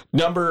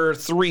 Number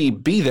three,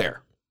 be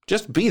there.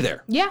 Just be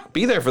there. Yeah.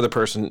 Be there for the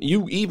person.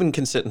 You even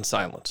can sit in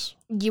silence.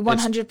 You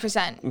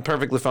 100%. It's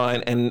perfectly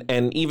fine.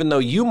 And even though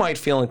you might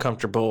feel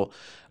uncomfortable,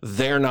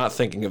 they're not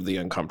thinking of the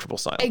uncomfortable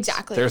silence.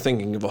 Exactly. They're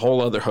thinking of a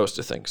whole other host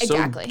of things.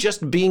 Exactly. So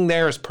just being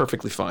there is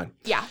perfectly fine.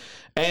 Yeah.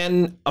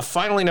 And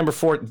finally, number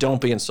four,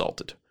 don't be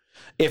insulted.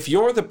 If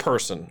you're the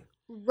person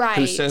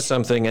who says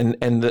something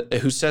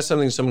who says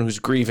something to someone who's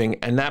grieving,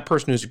 and that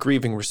person who's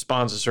grieving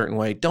responds a certain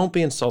way, don't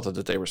be insulted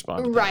that they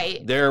respond to right.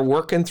 that. They're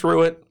working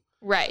through it.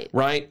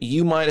 Right.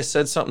 You might have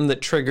said something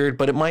that triggered,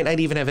 but it might not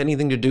even have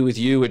anything to do with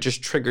you. It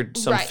just triggered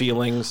some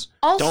feelings.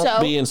 Also,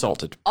 don't be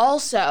insulted.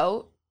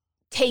 Also,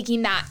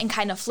 taking that and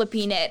kind of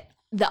flipping it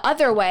the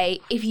other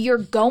way, if you're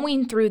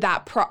going through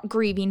that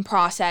grieving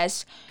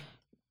process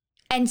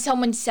and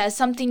someone says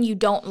something you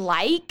don't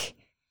like,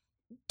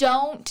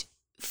 don't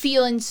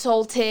feel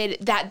insulted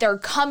that they're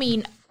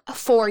coming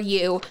for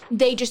you.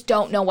 They just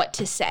don't know what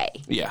to say.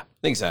 Yeah,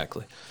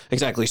 exactly.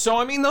 So,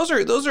 I mean, those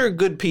are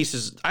good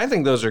pieces. I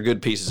think those are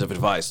good pieces of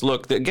advice.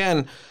 Look,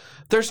 again,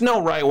 there's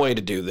no right way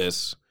to do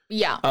this.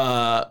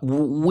 Yeah.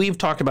 We've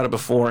talked about it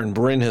before, and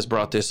Bryn has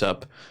brought this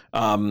up.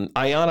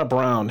 Ayanna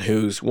Brown,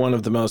 who's one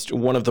of the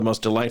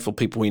most delightful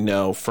people we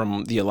know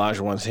from the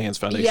Elijah One's Hands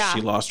Foundation. Yeah. She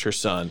lost her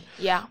son.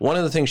 Yeah. One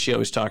of the things she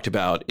always talked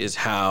about is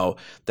how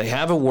they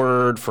have a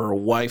word for a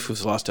wife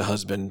who's lost a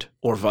husband,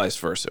 or vice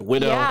versa,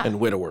 widow and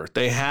widower.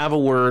 They have a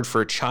word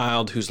for a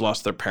child who's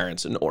lost their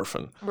parents, an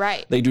orphan.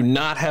 Right. They do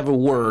not have a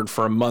word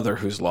for a mother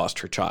who's lost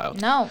her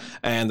child. No.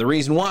 And the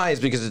reason why is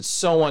because it's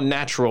so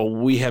unnatural.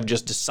 We have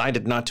just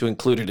decided not to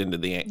include it into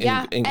the English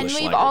language. And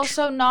we've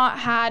also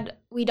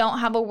we don't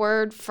have a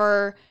word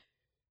for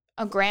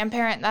a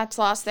grandparent that's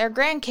lost their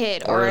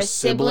grandkid, or a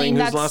sibling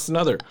who's lost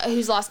another.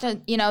 Who's lost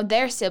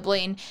their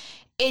sibling.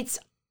 It's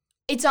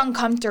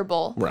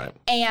uncomfortable. Right.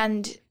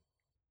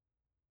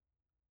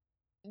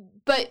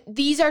 But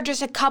these are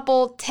just a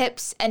couple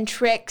tips and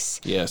tricks.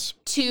 Yes.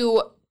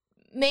 To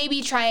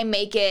maybe try and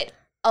make it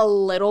a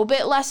little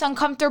bit less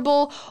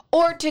uncomfortable,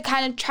 or to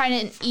kind of try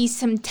to ease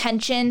some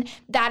tension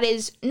that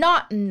is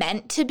not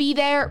meant to be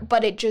there,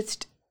 but it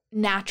just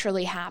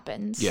naturally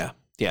happens. Yeah.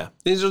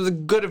 These are the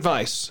good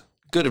advice.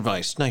 Good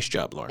advice. Nice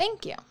job, Lauren.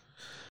 Thank you.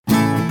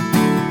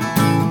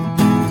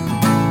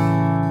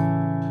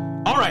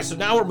 All right, so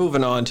now we're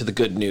moving on to the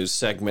good news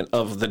segment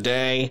of the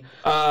day.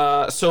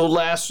 So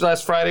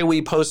last Friday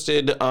we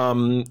posted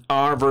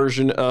our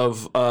version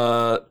of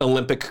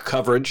Olympic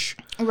coverage.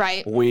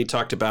 Right. We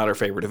talked about our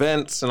favorite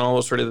events and all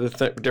those sort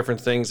of different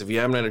things. If you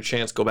haven't had a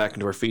chance, go back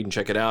into our feed and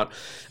check it out.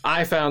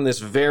 I found this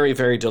very,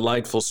 very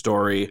delightful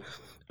story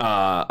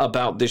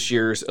about this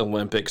year's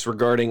Olympics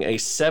regarding a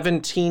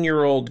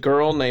 17-year-old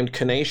girl named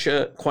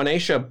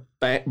Quanesha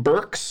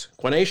Burks.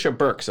 Quanesha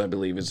Burks, I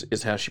believe,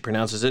 is how she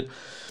pronounces it.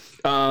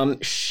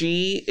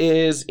 She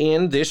is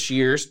in this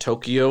year's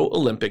Tokyo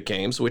Olympic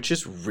Games, which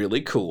is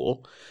really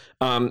cool.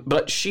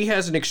 But she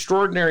has an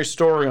extraordinary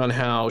story on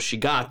how she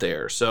got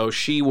there. So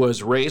she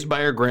was raised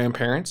by her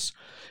grandparents.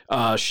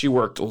 She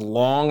worked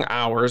long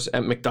hours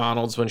at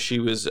McDonald's when she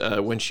was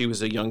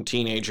a young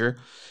teenager.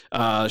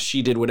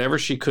 She did whatever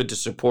she could to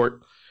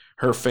support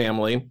her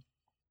family.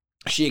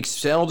 She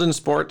excelled in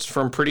sports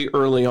from pretty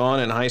early on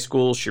in high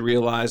school. She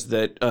realized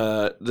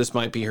that this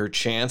might be her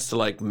chance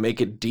to make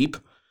it deep.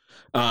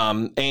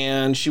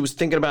 And she was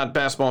thinking about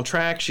basketball and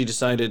track. She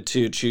decided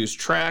to choose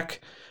track.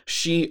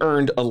 She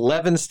earned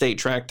 11 state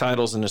track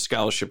titles and a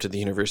scholarship to the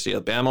University of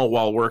Alabama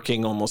while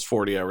working almost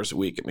 40 hours a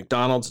week at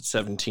McDonald's at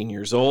 17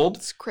 years old.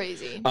 It's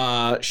crazy.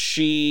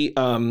 She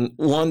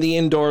won the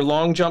indoor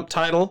long jump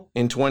title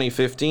in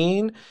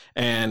 2015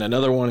 and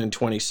another one in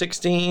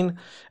 2016.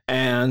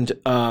 And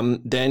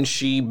then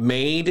she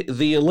made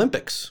the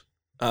Olympics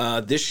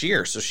this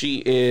year. So she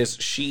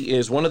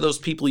is one of those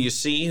people you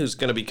see who's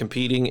going to be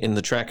competing in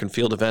the track and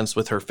field events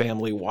with her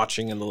family,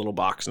 watching in the little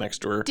box next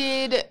to her.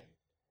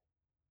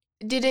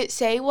 Did it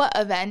say what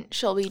event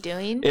she'll be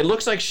doing? It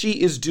looks like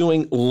she is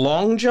doing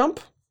long jump.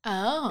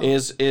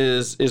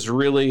 is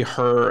really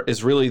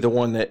the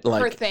one that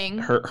like her thing.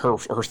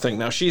 Her thing.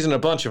 Now she's in a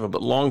bunch of them,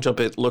 but long jump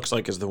it looks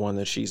like is the one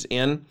that she's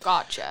in.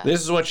 Gotcha.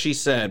 This is what she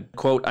said,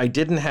 quote, "I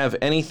didn't have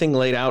anything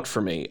laid out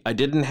for me. I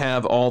didn't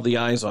have all the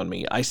eyes on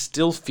me. I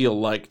still feel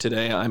like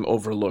today I'm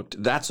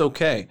overlooked. That's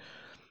okay.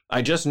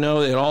 I just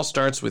know it all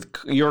starts with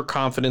your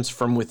confidence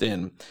from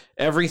within.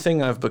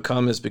 Everything I've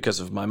become is because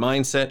of my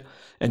mindset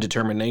and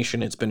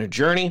determination. It's been a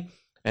journey,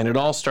 and it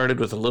all started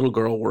with a little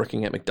girl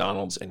working at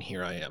McDonald's, and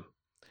here I am."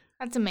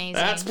 That's amazing.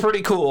 That's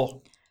pretty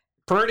cool.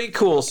 Pretty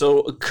cool.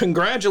 So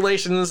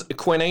congratulations,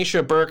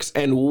 Quenacia Burks,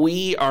 and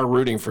we are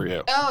rooting for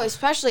you. Oh,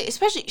 especially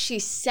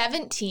she's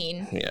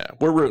 17. Yeah,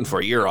 we're rooting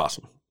for you. You're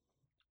awesome.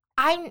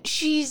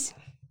 She's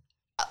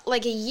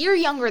like a year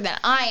younger than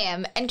I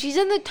am, and she's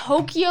in the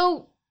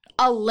Tokyo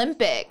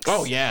Olympics.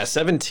 Oh yeah,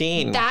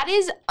 17. That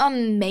is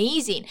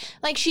amazing.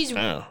 Like she's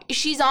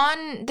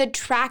on the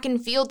track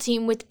and field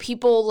team with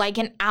people like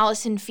an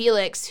Allison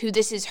Felix, who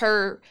this is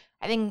her,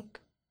 I think,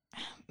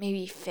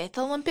 maybe 5th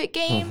Olympic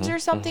Games or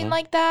something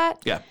like that.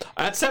 Yeah.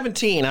 At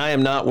 17, I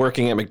am not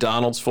working at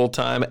McDonald's full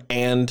time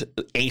and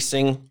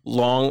acing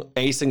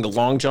the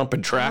long jump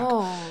and track.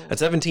 Oh. At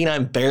 17,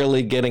 I'm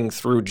barely getting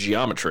through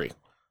geometry.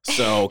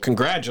 So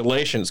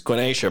congratulations,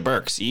 Quenacia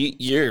Burks.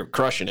 You're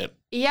crushing it.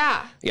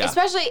 Yeah.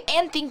 Especially,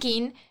 and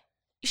thinking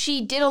she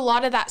did a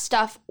lot of that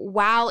stuff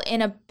while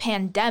in a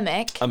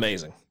pandemic.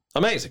 Amazing.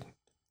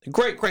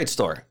 Great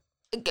story.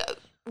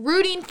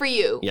 Rooting for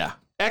you. Yeah.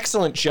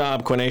 Excellent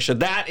job, Quenacia.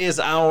 That is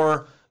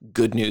our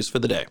good news for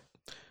the day.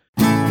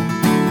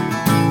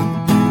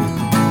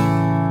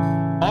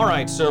 All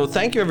right, so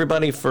thank you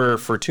everybody for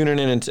tuning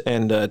in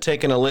and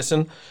taking a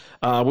listen.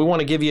 We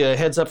want to give you a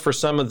heads up for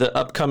some of the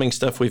upcoming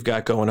stuff we've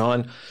got going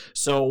on.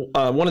 So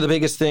one of the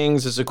biggest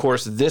things is, of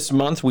course, this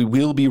month we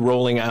will be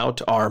rolling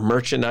out our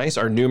merchandise,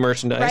 our new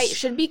merchandise. Right,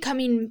 should be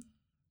coming.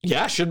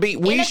 Yeah, should be.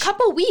 In a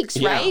couple weeks,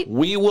 right?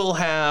 We will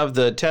have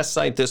the test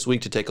site this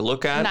week to take a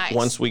look at. Nice.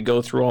 Once we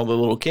go through all the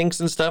little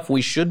kinks and stuff,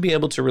 we should be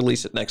able to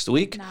release it next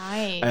week.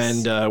 Nice.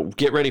 And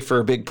get ready for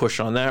a big push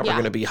on that. Yeah. We're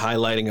going to be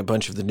highlighting a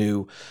bunch of the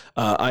new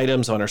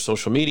items on our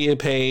social media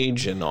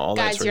page and all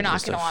that sort of stuff. Guys, you're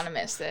not going to want to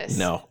miss this.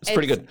 No, it's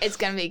pretty good. It's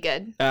going to be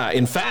good.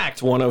 In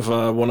fact, one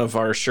of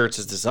our shirts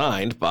is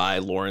designed by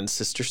Lauren's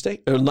sister,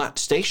 not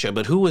Stacia,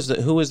 but who was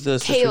the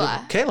sister?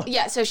 Kayla.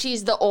 Yeah, so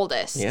she's the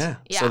oldest. Yeah.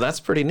 So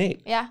that's pretty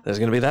neat. Yeah. There's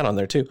going to be that on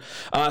there too.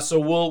 So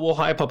we'll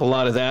hype up a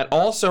lot of that.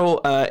 Also,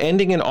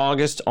 ending in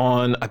August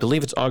on, I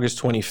believe it's August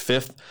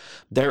 25th,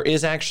 there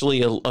is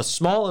actually a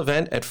small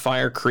event at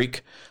Fire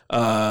Creek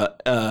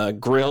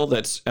Grill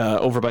that's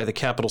over by the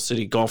Capital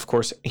City Golf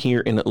Course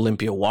here in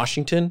Olympia,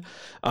 Washington.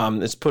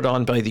 It's put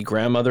on by the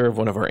grandmother of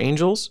one of our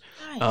angels.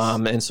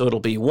 Nice. And so it'll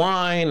be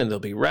wine, and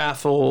there'll be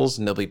raffles,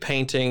 and there'll be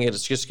painting.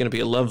 It's just going to be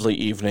a lovely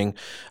evening.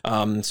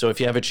 So if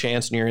you have a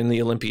chance and you're in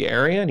the Olympia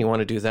area and you want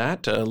to do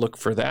that, look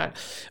for that.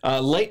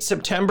 Late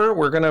September,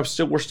 we're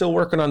still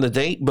working on the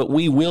date, but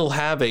we will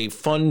have a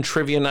fun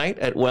trivia night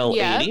at Well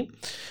 80.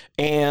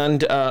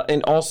 And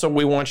also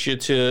we want you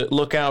to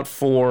look out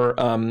for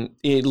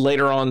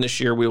later on this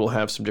year. We will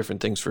have some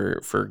different things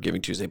for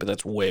Giving Tuesday, but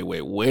that's way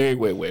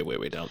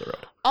down the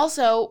road.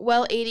 Also,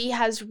 Well 80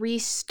 has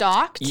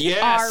restocked our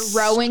Yes.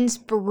 Rowan's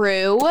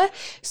Brew.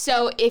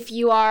 So if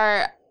you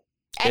are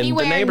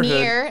anywhere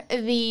near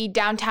the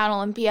downtown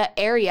Olympia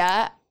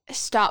area,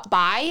 stop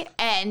by,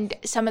 and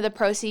some of the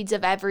proceeds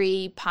of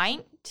every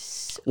pint.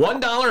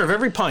 $1 of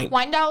every pint.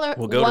 $1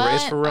 will go to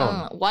Raise for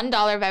Rowan.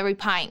 $1 of every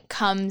pint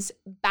comes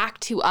back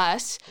to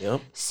us.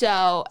 Yep.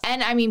 So,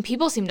 and I mean,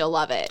 people seem to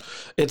love it.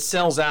 It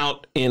sells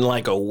out in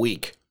like a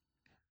week.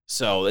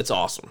 So it's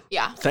awesome.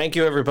 Yeah. Thank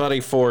you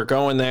everybody for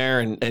going there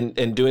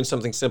and doing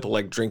something simple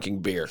like drinking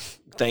beer.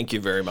 Thank you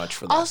very much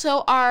for that.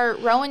 Also, our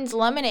Rowan's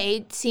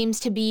Lemonade seems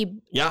to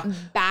be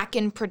back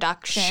in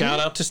production. Shout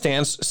out to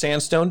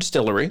Sandstone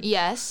Distillery.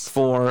 Yes.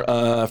 For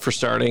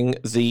starting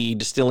the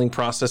distilling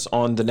process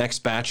on the next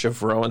batch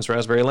of Rowan's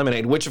Raspberry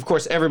Lemonade, which of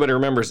course everybody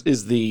remembers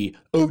is the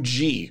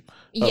OG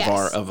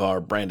of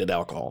our branded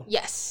alcohol.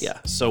 Yes. Yeah.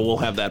 So we'll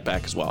have that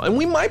back as well. And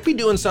we might be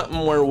doing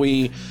something where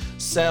we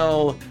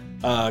sell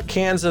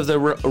cans of the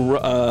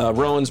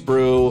Rowan's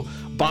Brew,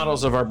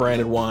 bottles of our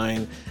branded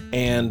wine,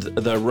 and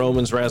the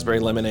Rowan's Raspberry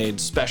Lemonade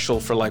special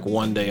for like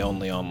one day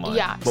only online.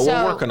 Yeah. But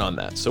we're working on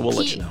that, so we'll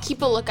let you know.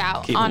 Keep a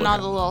lookout on all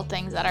the little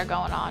things that are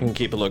going on. And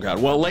keep a lookout.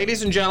 Well,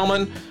 ladies and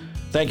gentlemen,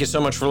 thank you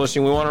so much for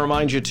listening. We want to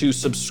remind you to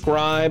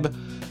subscribe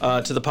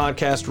to the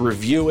podcast,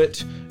 review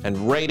it,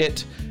 and rate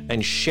it,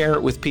 and share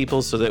it with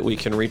people so that we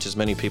can reach as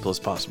many people as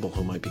possible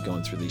who might be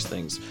going through these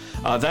things.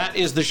 That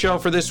is the show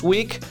for this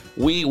week.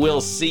 We will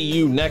see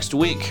you next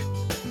week.